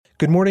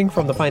Good morning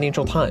from the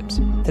Financial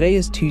Times. Today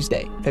is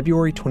Tuesday,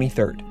 February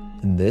 23rd,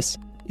 and this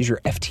is your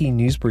FT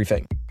News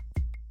Briefing.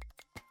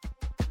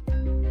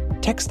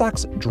 Tech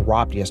stocks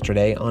dropped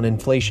yesterday on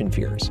inflation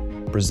fears.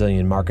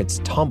 Brazilian markets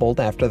tumbled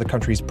after the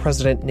country's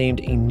president named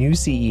a new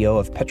CEO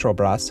of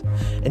Petrobras,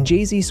 and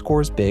Jay-Z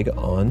scores big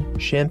on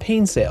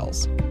champagne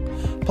sales.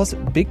 Plus,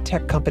 big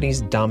tech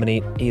companies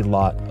dominate a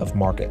lot of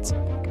markets.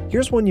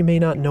 Here's one you may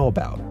not know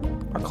about.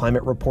 Our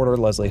climate reporter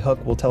Leslie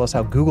Hook will tell us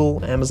how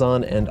Google,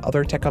 Amazon, and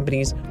other tech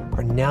companies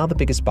are now the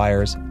biggest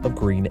buyers of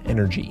green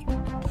energy.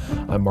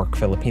 I'm Mark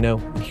Filipino,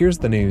 and here's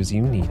the news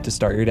you need to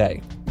start your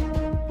day.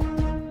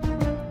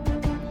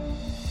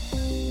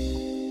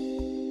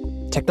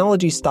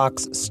 Technology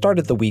stocks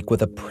started the week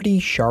with a pretty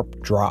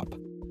sharp drop.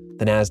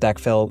 The Nasdaq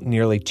fell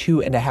nearly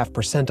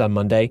 2.5% on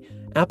Monday,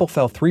 Apple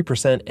fell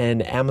 3%,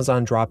 and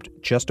Amazon dropped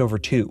just over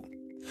 2%.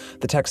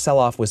 The tech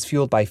sell-off was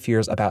fueled by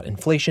fears about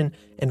inflation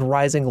and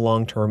rising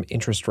long-term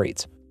interest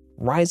rates.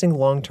 Rising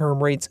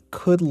long-term rates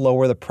could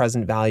lower the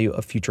present value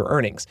of future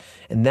earnings,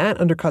 and that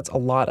undercuts a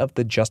lot of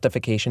the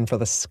justification for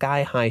the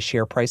sky-high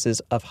share prices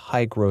of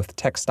high-growth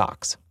tech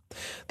stocks.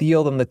 The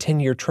yield on the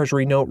 10-year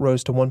Treasury note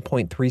rose to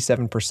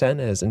 1.37%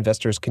 as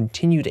investors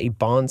continued a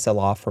bond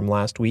sell-off from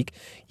last week.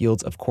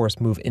 Yields, of course,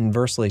 move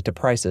inversely to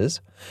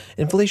prices.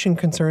 Inflation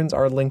concerns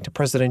are linked to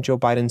President Joe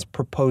Biden's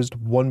proposed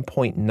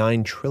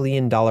 $1.9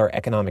 trillion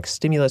economic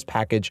stimulus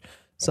package.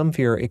 Some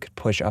fear it could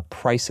push up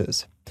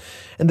prices.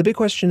 And the big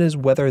question is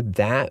whether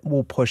that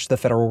will push the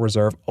Federal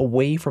Reserve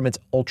away from its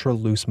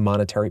ultra-loose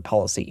monetary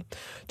policy.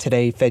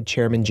 Today, Fed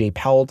Chairman Jay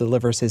Powell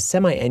delivers his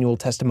semi-annual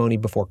testimony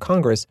before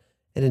Congress,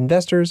 and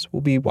investors will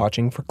be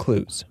watching for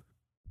clues.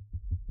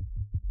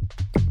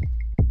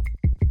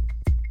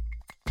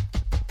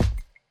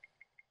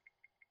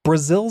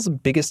 Brazil's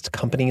biggest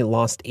company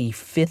lost a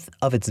fifth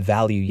of its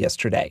value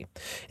yesterday.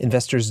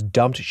 Investors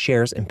dumped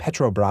shares in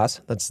Petrobras,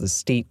 that's the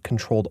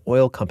state-controlled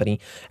oil company,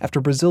 after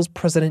Brazil's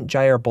President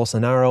Jair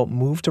Bolsonaro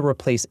moved to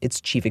replace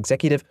its chief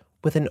executive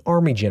with an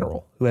army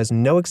general who has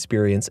no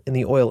experience in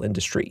the oil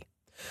industry.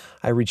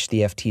 I reached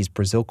the FT's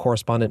Brazil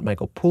correspondent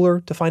Michael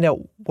Pooler to find out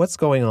what's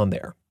going on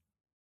there.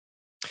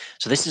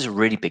 So this is a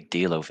really big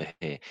deal over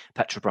here.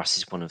 Petrobras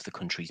is one of the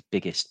country's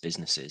biggest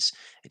businesses.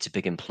 It's a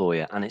big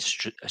employer and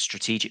it's a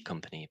strategic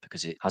company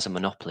because it has a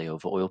monopoly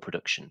over oil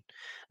production.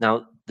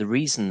 Now, the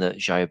reason that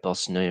Jair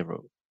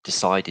Bolsonaro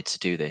decided to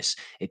do this,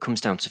 it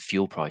comes down to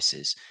fuel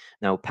prices.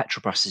 Now,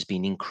 Petrobras has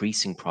been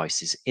increasing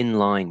prices in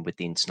line with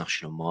the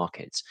international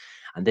market.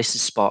 And this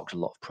has sparked a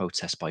lot of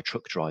protests by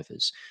truck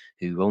drivers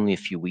who only a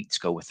few weeks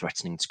ago were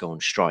threatening to go on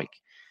strike.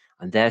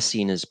 And they're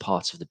seen as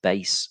part of the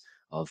base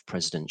of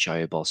President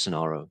Jair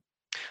Bolsonaro.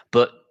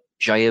 But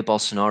Jair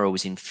Bolsonaro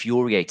was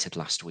infuriated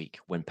last week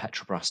when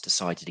Petrobras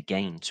decided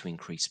again to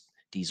increase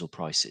diesel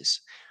prices.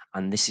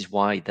 And this is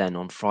why then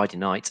on Friday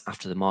night,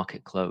 after the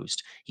market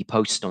closed, he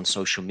posted on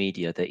social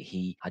media that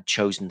he had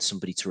chosen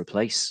somebody to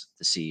replace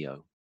the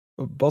CEO.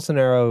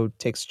 Bolsonaro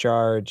takes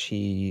charge.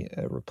 He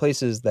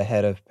replaces the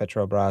head of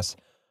Petrobras.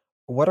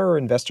 What are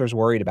investors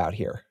worried about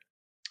here?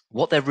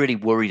 What they're really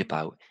worried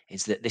about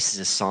is that this is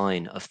a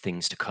sign of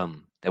things to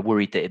come. They're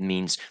worried that it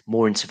means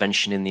more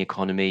intervention in the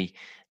economy.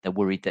 They're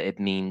worried that it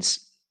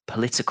means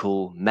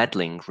political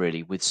meddling,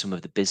 really, with some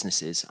of the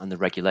businesses and the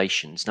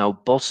regulations. Now,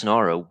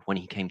 Bolsonaro, when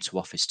he came to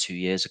office 2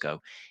 years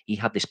ago, he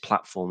had this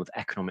platform of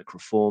economic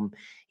reform.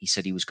 He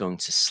said he was going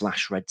to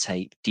slash red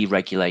tape,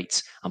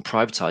 deregulate, and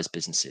privatize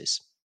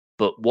businesses.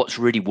 But what's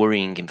really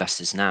worrying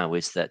investors now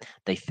is that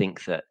they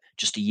think that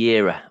just a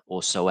year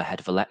or so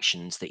ahead of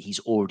elections, that he's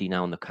already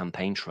now on the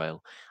campaign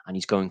trail and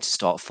he's going to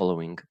start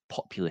following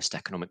populist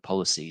economic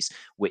policies,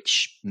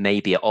 which may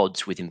be at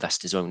odds with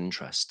investors' own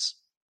interests.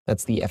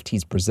 That's the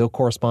FT's Brazil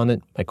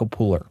correspondent, Michael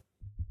Pooler.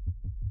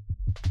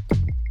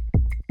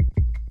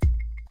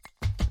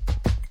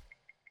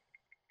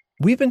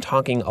 We've been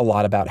talking a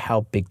lot about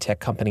how big tech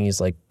companies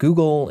like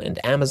Google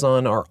and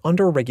Amazon are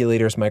under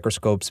regulators'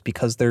 microscopes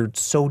because they're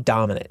so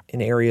dominant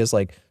in areas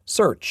like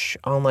search,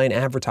 online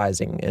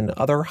advertising, and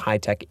other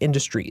high-tech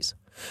industries.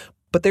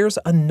 But there's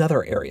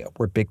another area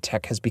where big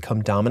tech has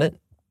become dominant: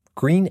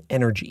 green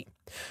energy.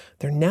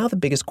 They're now the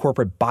biggest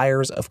corporate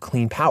buyers of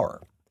clean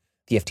power.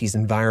 The FT's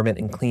Environment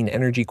and Clean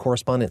Energy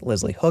correspondent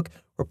Leslie Hook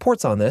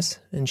reports on this,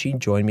 and she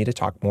joined me to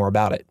talk more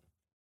about it.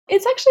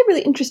 It's actually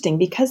really interesting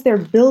because they're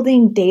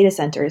building data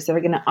centers that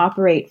are going to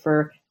operate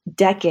for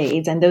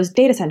decades, and those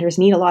data centers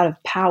need a lot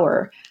of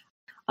power.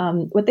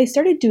 What they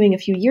started doing a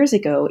few years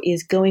ago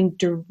is going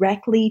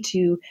directly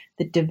to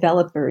the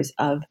developers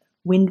of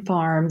wind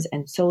farms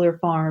and solar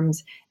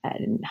farms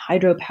and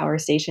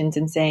hydropower stations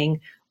and saying,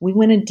 we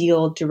want to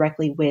deal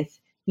directly with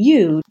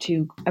you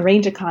to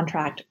arrange a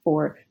contract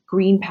for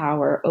green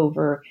power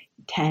over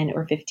 10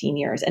 or 15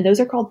 years. And those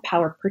are called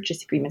power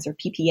purchase agreements, or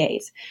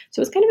PPAs.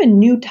 So it's kind of a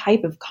new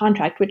type of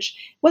contract, which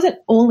wasn't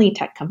only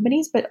tech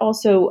companies, but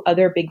also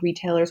other big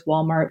retailers.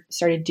 Walmart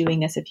started doing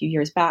this a few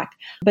years back.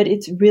 But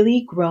it's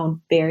really grown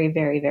very,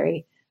 very,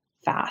 very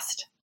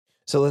fast.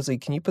 So Leslie,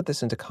 can you put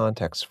this into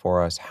context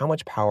for us? How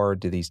much power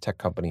do these tech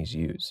companies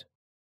use?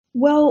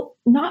 Well,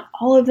 not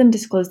all of them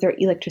disclose their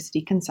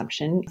electricity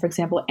consumption. For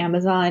example,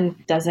 Amazon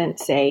doesn't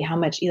say how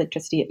much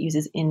electricity it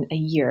uses in a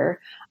year,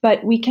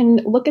 but we can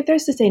look at their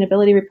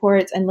sustainability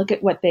reports and look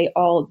at what they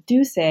all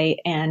do say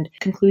and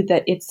conclude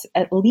that it's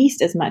at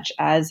least as much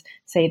as,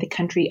 say, the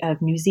country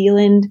of New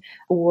Zealand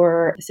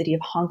or the city of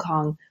Hong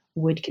Kong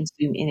would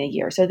consume in a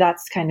year. So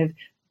that's kind of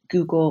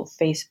Google,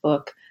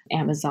 Facebook,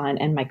 Amazon,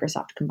 and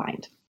Microsoft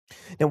combined.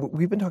 Now,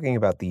 we've been talking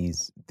about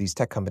these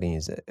tech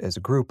companies as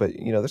a group, but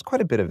there's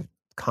quite a bit of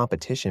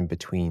competition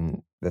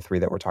between the three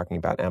that we're talking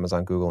about,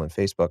 Amazon, Google, and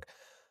Facebook.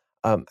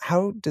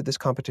 How did this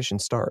competition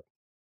start?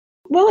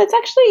 Well, it's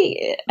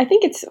actually, I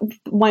think it's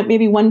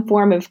maybe one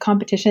form of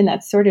competition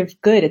that's sort of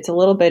good. It's a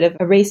little bit of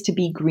a race to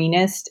be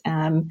greenest.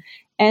 And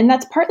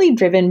that's partly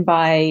driven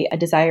by a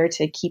desire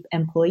to keep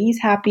employees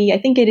happy.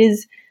 I think it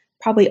is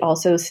probably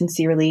also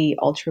sincerely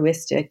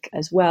altruistic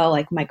as well.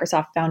 Like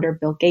Microsoft founder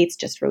Bill Gates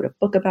just wrote a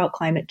book about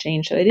climate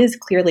change. So it is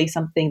clearly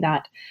something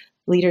that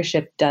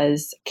leadership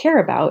does care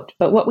about.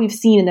 But what we've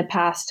seen in the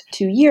past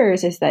 2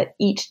 years is that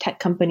each tech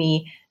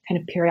company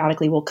kind of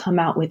periodically will come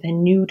out with a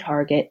new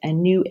target, a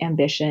new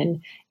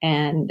ambition,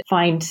 and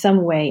find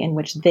some way in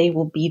which they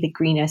will be the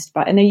greenest.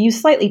 And they use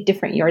slightly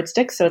different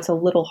yardsticks, so it's a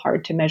little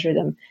hard to measure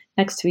them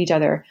next to each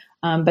other.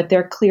 But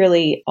they're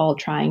clearly all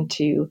trying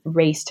to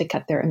race to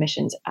cut their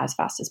emissions as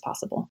fast as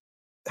possible.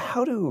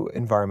 How do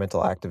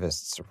environmental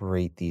activists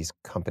rate these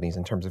companies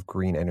in terms of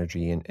green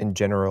energy and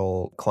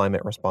general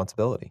climate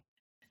responsibility?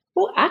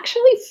 Well,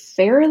 actually,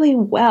 fairly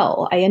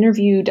well. I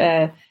interviewed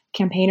a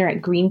campaigner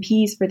at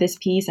Greenpeace for this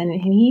piece, and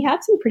he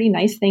had some pretty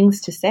nice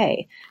things to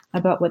say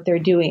about what they're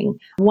doing.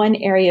 One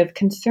area of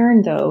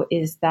concern, though,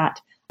 is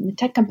that the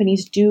tech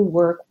companies do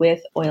work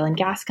with oil and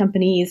gas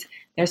companies.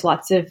 There's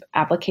lots of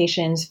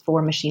applications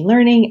for machine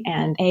learning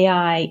and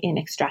AI in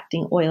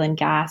extracting oil and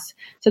gas.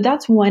 So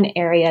that's one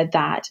area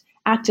that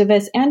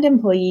activists and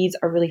employees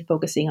are really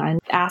focusing on,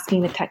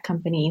 asking the tech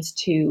companies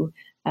to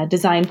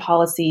design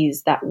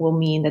policies that will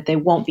mean that they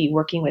won't be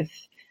working with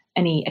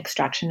any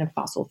extraction of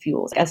fossil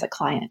fuels as a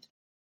client.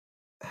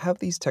 Have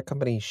these tech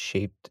companies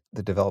shaped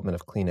the development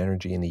of clean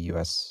energy in the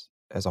U.S.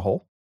 as a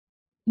whole?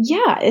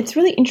 Yeah, it's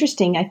really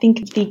interesting. I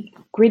think the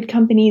grid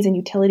companies and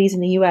utilities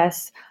in the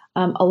U.S.,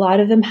 a lot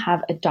of them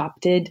have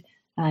adopted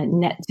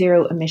net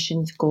zero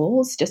emissions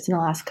goals just in the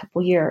last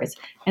couple years.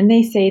 And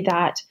they say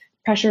that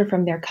pressure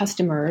from their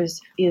customers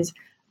is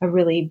a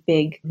really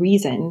big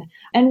reason.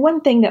 And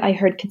one thing that I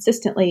heard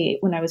consistently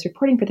when I was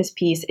reporting for this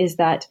piece is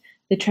that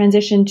the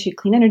transition to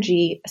clean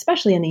energy,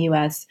 especially in the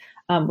US,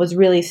 was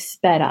really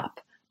sped up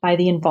by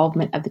the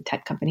involvement of the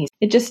tech companies.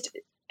 It just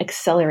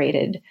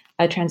accelerated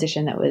a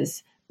transition that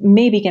was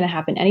maybe going to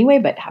happen anyway,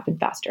 but happened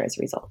faster as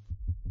a result.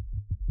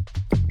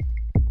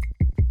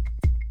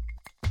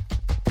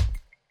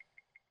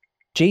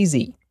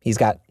 Jay-Z, he's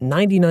got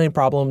 99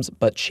 problems,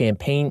 but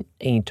champagne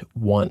ain't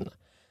one.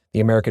 The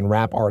American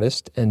rap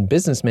artist and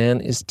businessman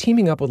is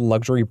teaming up with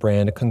luxury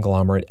brand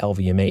conglomerate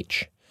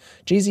LVMH.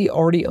 Jay-Z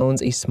already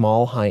owns a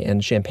small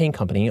high-end champagne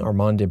company,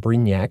 Armand de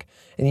Brignac,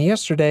 and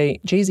yesterday,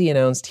 Jay-Z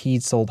announced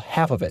he'd sold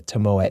half of it to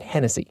Moet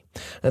Hennessy.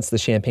 That's the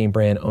champagne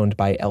brand owned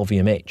by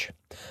LVMH.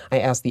 I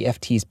asked the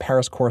FT's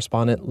Paris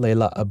correspondent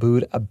Leila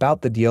Aboud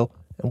about the deal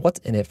and what's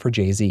in it for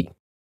Jay-Z.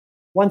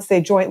 Once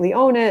they jointly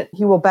own it,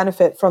 he will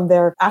benefit from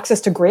their access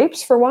to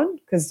grapes, for one,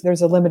 because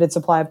there's a limited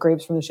supply of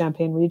grapes from the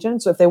Champagne region.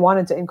 So if they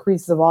wanted to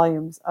increase the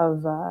volumes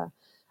of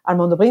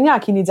Armand de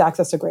Brignac, he needs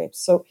access to grapes.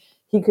 So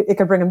it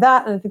could bring him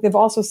that. And I think they've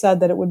also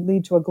said that it would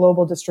lead to a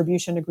global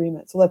distribution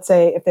agreement. So let's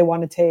say if they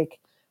want to take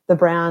the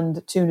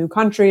brand to new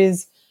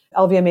countries,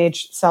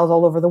 LVMH sells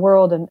all over the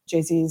world, and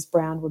Jay-Z's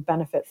brand would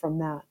benefit from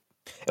that.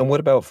 And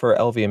what about for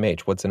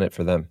LVMH? What's in it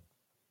for them?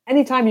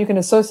 Anytime you can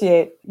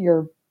associate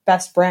your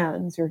best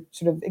brands, there's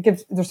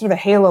sort of a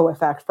halo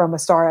effect from a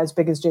star as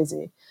big as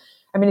Jay-Z.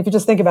 I mean, if you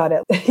just think about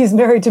it, he's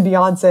married to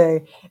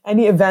Beyonce.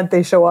 Any event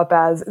they show up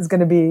as is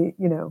going to be,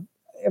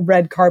 a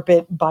red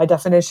carpet by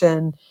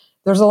definition.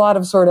 There's a lot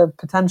of sort of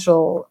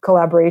potential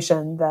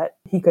collaboration that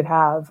he could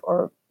have,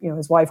 or,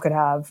 his wife could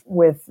have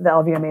with the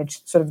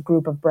LVMH sort of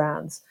group of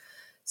brands.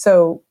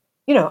 So,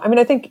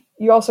 I think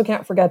you also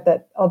can't forget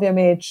that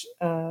LVMH,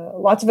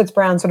 lots of its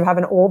brands sort of have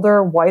an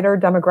older, whiter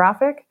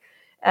demographic.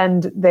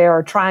 And they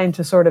are trying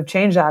to sort of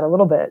change that a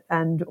little bit.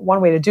 And one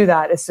way to do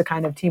that is to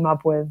kind of team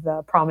up with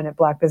prominent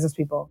Black business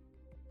people.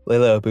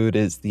 Leila Aboud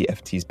is the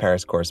FT's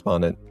Paris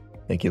correspondent.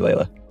 Thank you,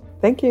 Leila.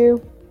 Thank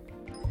you.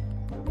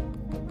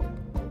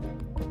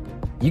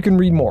 You can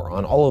read more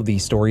on all of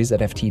these stories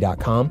at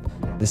FT.com.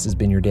 This has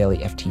been your daily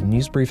FT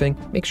News Briefing.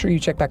 Make sure you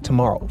check back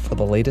tomorrow for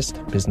the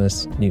latest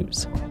business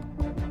news.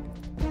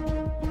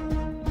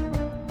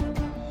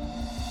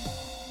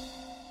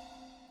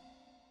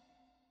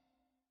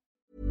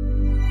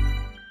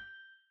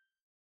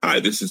 Hi,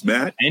 this is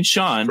Matt and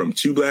Sean from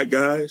Two Black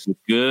Guys with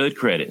Good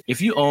Credit.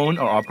 If you own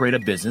or operate a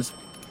business,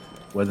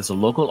 whether it's a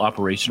local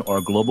operation or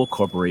a global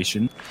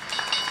corporation,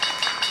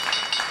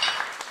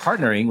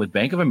 partnering with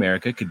Bank of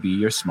America could be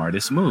your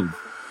smartest move.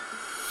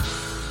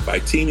 By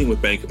teaming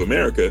with Bank of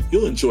America,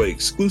 you'll enjoy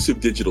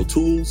exclusive digital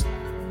tools,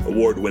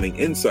 award-winning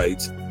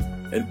insights,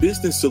 and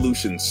business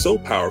solutions so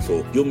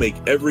powerful you'll make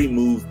every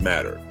move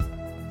matter.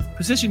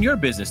 Position your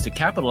business to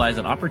capitalize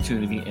on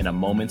opportunity in a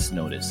moment's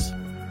notice.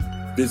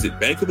 Visit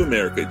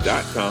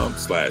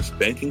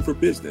bankofamerica.com/banking for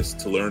business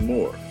to learn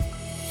more.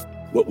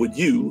 What would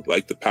you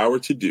like the power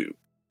to do?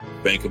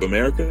 Bank of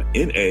America,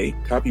 N.A.,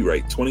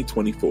 copyright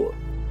 2024.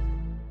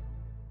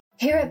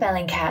 Here at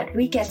Bellingcat,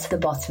 we get to the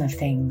bottom of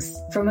things.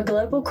 From a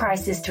global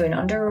crisis to an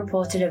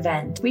underreported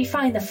event, we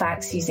find the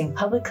facts using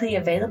publicly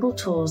available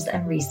tools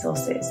and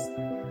resources,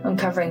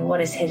 uncovering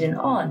what is hidden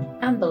on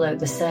and below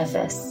the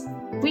surface.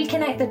 We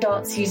connect the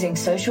dots using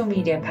social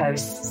media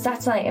posts,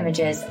 satellite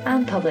images,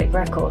 and public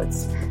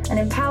records, and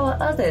empower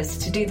others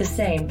to do the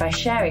same by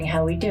sharing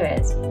how we do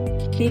it.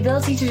 The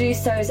ability to do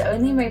so is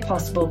only made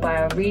possible by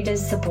our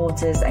readers,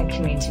 supporters, and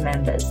community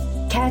members.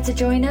 Care to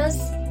join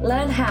us?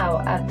 Learn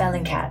how at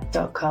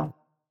bellingcat.com.